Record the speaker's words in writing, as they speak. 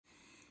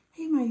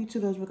my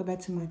YouTubers, welcome back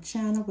to my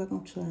channel.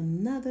 Welcome to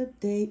another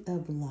day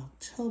of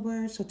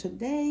Vlogtober. So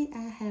today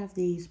I have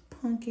these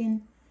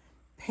pumpkin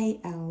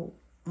payout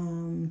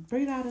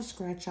 $3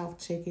 scratch off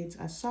tickets.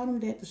 I saw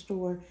them at the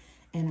store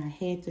and I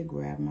had to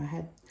grab them.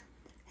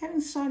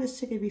 Haven't saw this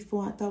ticket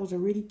before. I thought it was a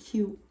really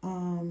cute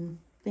thing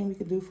we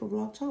could do for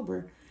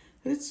Vlogtober.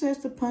 But it says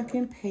the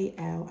pumpkin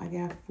payout. I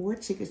got 4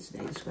 tickets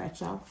today to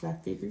scratch off. So I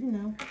figured, you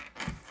know,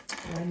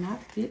 why not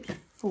get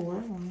 4?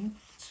 1,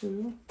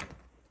 2,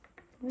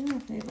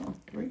 well, there you go.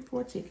 3,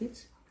 4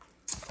 tickets.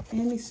 And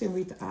let me see,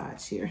 read the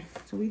odds here.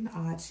 So read the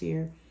odds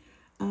here.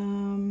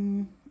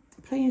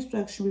 Play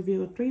instruction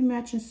reveal 3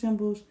 matching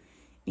symbols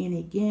in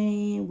a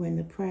game. Win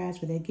the prize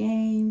for that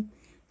game.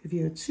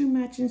 Reveal 2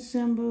 matching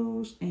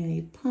symbols and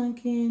a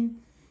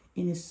pumpkin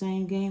in the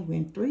same game.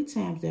 Win 3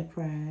 times that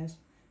prize.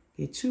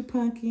 Get 2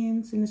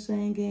 pumpkins in the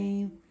same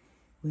game.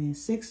 Win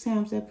 6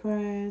 times that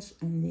prize.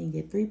 And then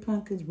get 3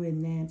 pumpkins.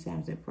 Win 9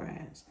 times that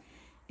prize.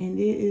 And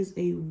it is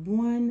a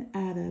 1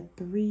 out of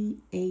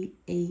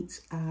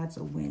 388 odds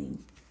of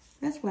winning.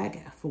 That's what I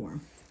got for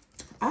them.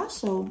 I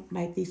also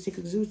like these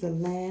tickets. It was the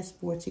last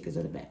 4 tickets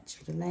of the batch.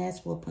 The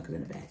last 4 pumpkins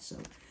in the batch. So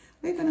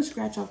we're going to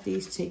scratch off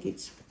these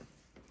tickets.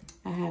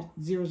 I have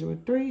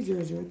 003,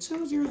 002,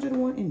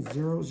 001, and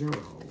 00.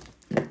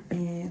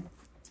 And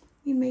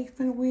you may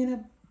finna win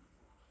a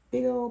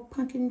big old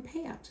pumpkin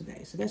payout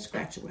today. So let's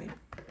scratch away.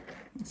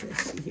 So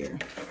let's see here.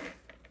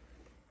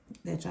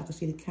 That y'all can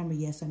see the camera.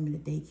 Yes, I'm in the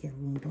daycare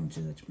room. Don't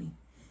judge me.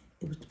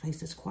 It was the place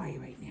that's quiet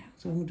right now.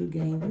 So I'm going to do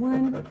game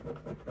 1.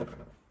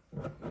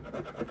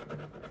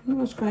 I'm going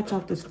to scratch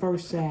off this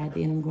first side.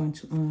 Then I'm going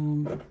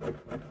to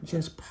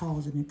just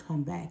pause it and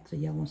come back. So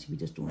y'all won't see me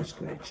just doing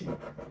scratching.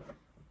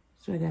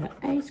 So I got an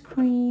ice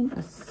cream,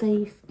 a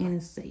safe, and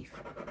a safe.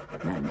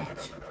 Not a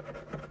match.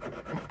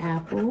 An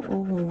apple, a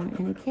horn,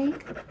 and a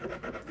cake.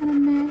 Not a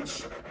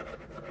match.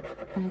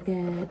 I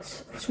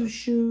got 2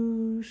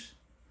 shoes.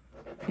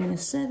 And a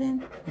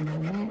 7, and a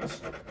match.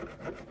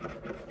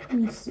 Let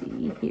me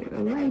see here.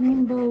 A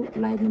lightning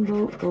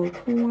bolt, gold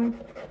corn.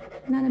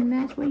 Not a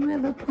match. Where you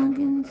at, little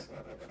pumpkins?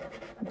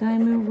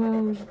 Diamond,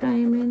 rose,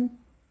 diamond.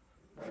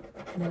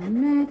 Not a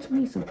match. I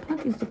need some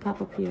pumpkins to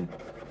pop up here.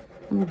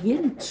 I'm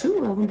getting 2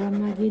 of them, but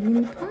I'm not getting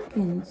any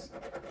pumpkins.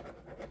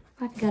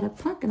 If I got a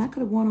pumpkin, I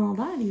could have won all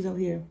of these over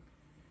here.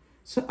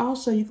 So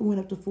also, you can win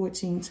up to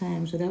 14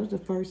 times. So that was the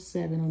first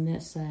 7 on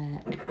that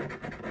side.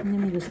 And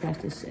let me just scratch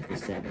this second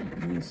 7.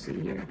 Let me see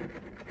here.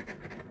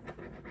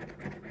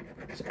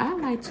 So I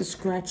like to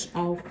scratch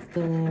off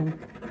the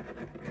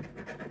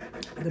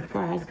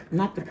prize,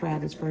 not the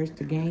prizes first,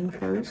 the game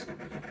first.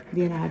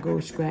 Then I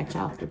go scratch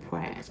off the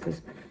prize.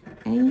 Because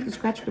ain't you can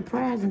scratch the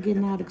prize and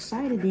getting all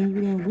excited, then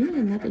you didn't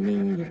win nothing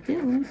in your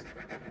feelings.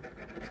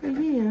 So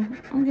yeah,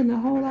 I'm getting a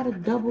whole lot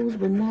of doubles,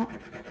 but not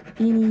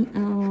any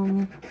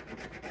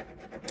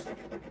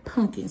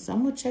pumpkins. So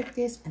I'm gonna check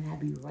this and I'll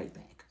be right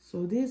back.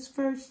 So this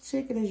first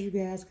ticket, as you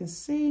guys can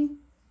see,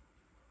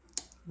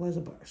 was a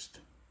burst.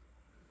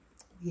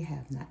 We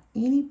have not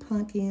any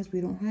pumpkins.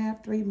 We don't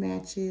have 3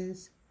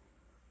 matches.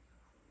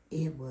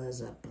 It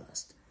was a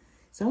bust.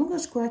 So I'm gonna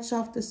scratch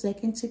off the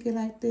second ticket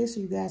like this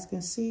so you guys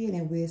can see it,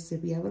 and we'll see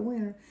if we have a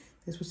winner.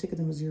 This was ticket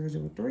number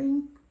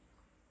 003.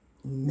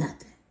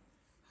 Nothing.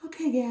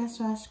 Okay, guys,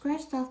 so I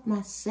scratched off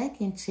my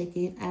second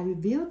ticket. I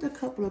revealed a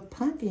couple of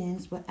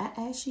pumpkins, but I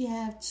actually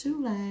have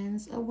 2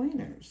 lines of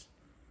winners.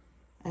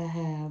 I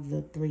have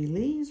the 3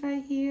 leaves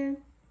right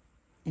here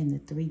and the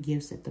 3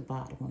 gifts at the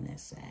bottom on that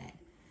side.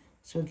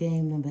 So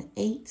game number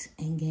 8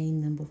 and game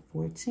number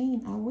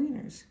 14 are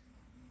winners.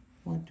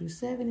 1 through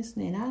 7 is,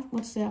 and I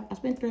want to say I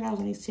spent $3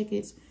 on these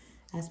tickets.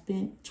 I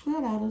spent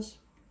 $12.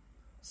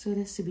 So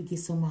let's see if we get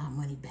some of our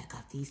money back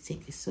off these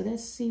tickets. So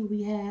let's see what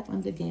we have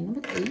under game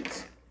number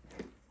 8.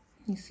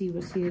 Let me see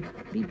what's here.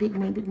 Big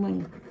money, big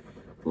money.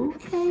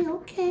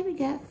 Okay, we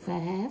got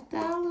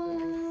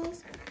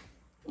 $5.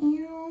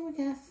 We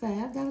got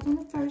 $5 on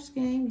the first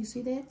game. You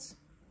see that?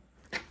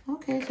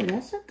 Okay, so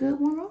that's a good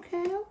one.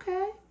 Okay.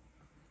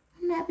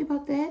 I'm happy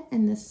about that.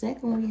 And the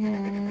second one we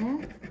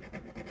have.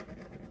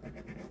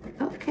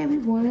 Okay, we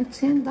won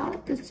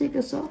 $10 this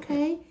ticket. So,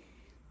 okay,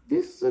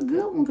 this is a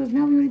good one because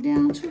now we're only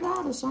down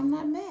 $2. So I'm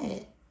not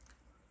mad.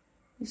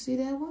 You see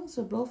that one?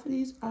 So both of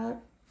these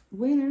are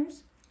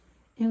winners.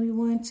 And we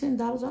won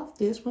 $10 off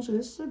this one. So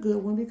this is a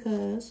good one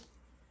because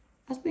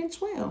I spent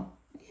 $12.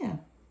 Yeah.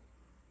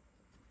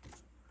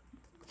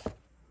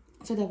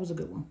 So that was a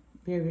good one.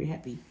 Very, very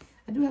happy.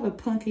 I do have a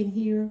pumpkin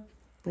here,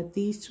 but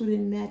these 2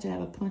 didn't match. I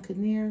have a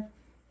pumpkin there,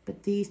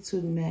 but these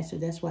 2 didn't match, so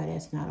that's why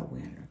that's not a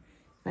winner.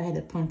 If I had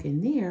a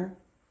pumpkin there,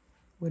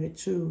 where the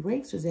 2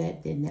 rakes was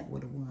at, then that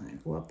would have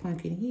won. Or a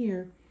pumpkin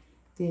here,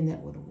 then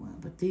that would have won.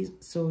 But these,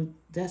 so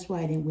that's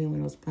why I didn't win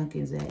with those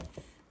pumpkins at,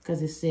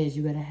 because it says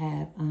you gotta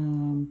have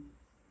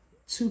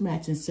 2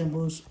 matching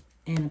symbols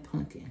and a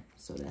pumpkin.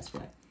 So that's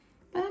why.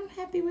 But I'm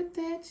happy with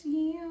that.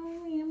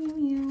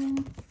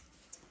 Yum.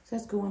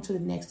 Let's go on to the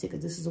next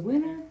ticket. This is a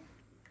winner,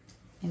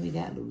 and we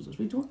got losers.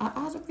 Our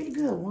odds are pretty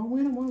good. 1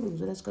 winner, 1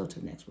 loser. Let's go to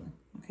the next one.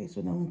 Okay,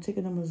 so now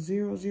ticket number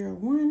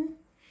 001.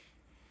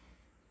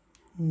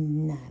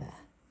 Nada.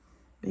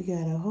 We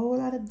got a whole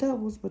lot of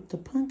doubles, but the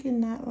pumpkin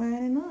not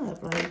lining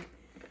up. Like,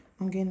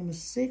 on game number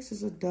 6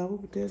 is a double,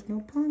 but there's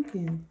no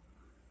pumpkin.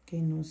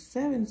 Game number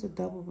 7 is a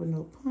double, but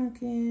no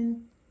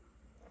pumpkin.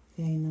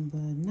 Game number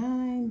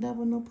 9,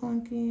 double, no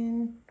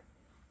pumpkin.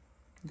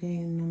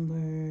 Game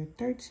number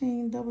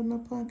 13, double, no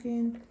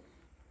pumpkin.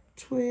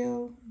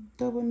 12,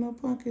 double, no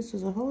pumpkin. So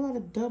there's a whole lot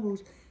of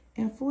doubles.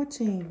 And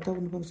 14,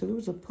 double, no pumpkin. So there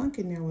was a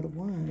pumpkin there with a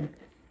 1.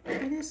 But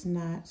it's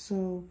not.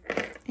 So,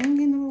 and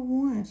game number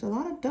 1. So a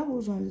lot of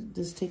doubles on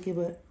this ticket,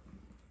 but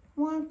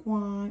wonk,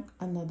 wonk,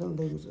 another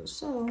loser.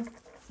 So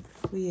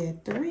we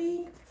had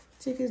 3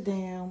 tickets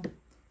down,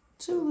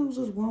 2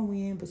 losers, 1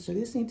 win. But so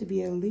this needs to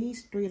be at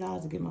least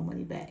 $3 to get my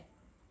money back.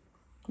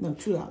 No,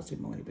 $2 to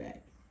get my money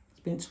back.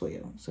 It's been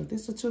 12. So if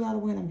this is a $2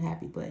 win, I'm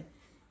happy. But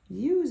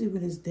usually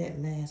when it's that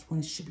last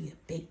one, it should be a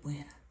big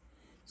winner.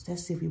 So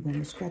let's see if we want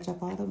to scratch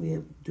up all of them.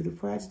 We'll do the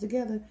prizes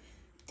together.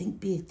 Think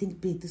big,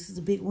 think big. This is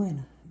a big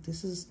winner.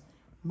 This is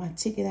my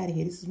ticket out of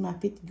here. This is my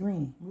 50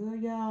 green. Well,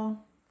 y'all,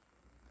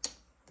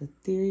 the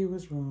theory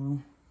was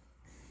wrong.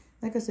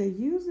 Like I said,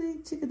 usually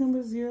ticket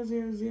number 000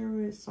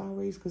 is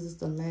always, because it's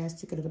the last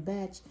ticket of the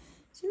batch,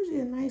 it's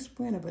usually a nice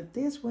winner, but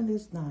this one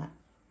is not.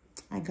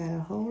 I got a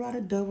whole lot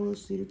of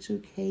doubles. See the 2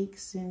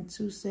 cakes and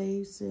 2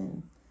 safes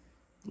and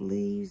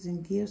leaves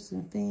and gifts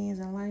and fans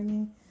and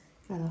lightning.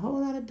 Got a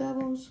whole lot of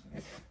doubles,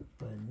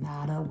 but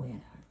not a winner.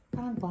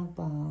 Bong, bong,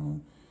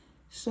 bong.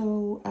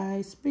 So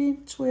I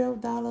spent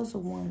 $12 or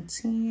won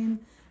 10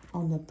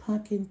 on the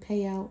pumpkin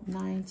payout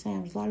 9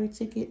 times lottery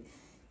ticket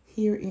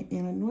here in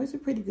Illinois. It's a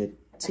pretty good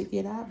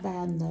ticket. I'll buy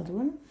another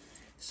one.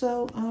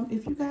 So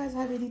if you guys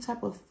have any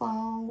type of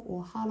fall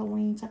or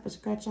Halloween type of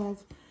scratch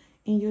off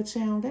in your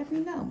town, let me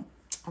know.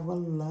 I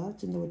would love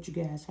to know what you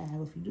guys have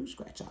if you do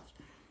scratch offs.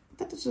 I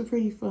thought this was a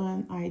pretty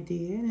fun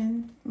idea,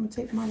 and I'm gonna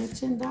take my little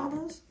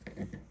 $10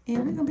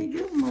 and we're gonna be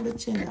giving my little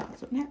 $10.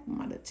 I'm happy with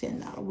my little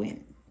 $10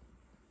 win.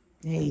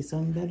 Hey,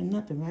 something better than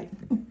nothing, right?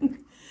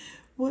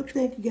 Well,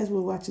 thank you guys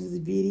for watching this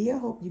video.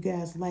 Hope you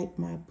guys like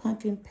my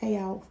pumpkin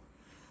payout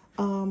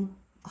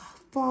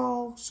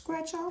fall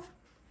scratch off.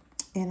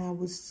 And I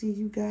will see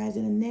you guys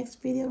in the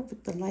next video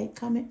with the like,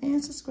 comment,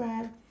 and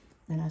subscribe.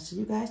 And I'll see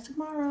you guys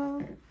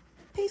tomorrow.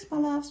 Peace, my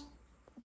loves.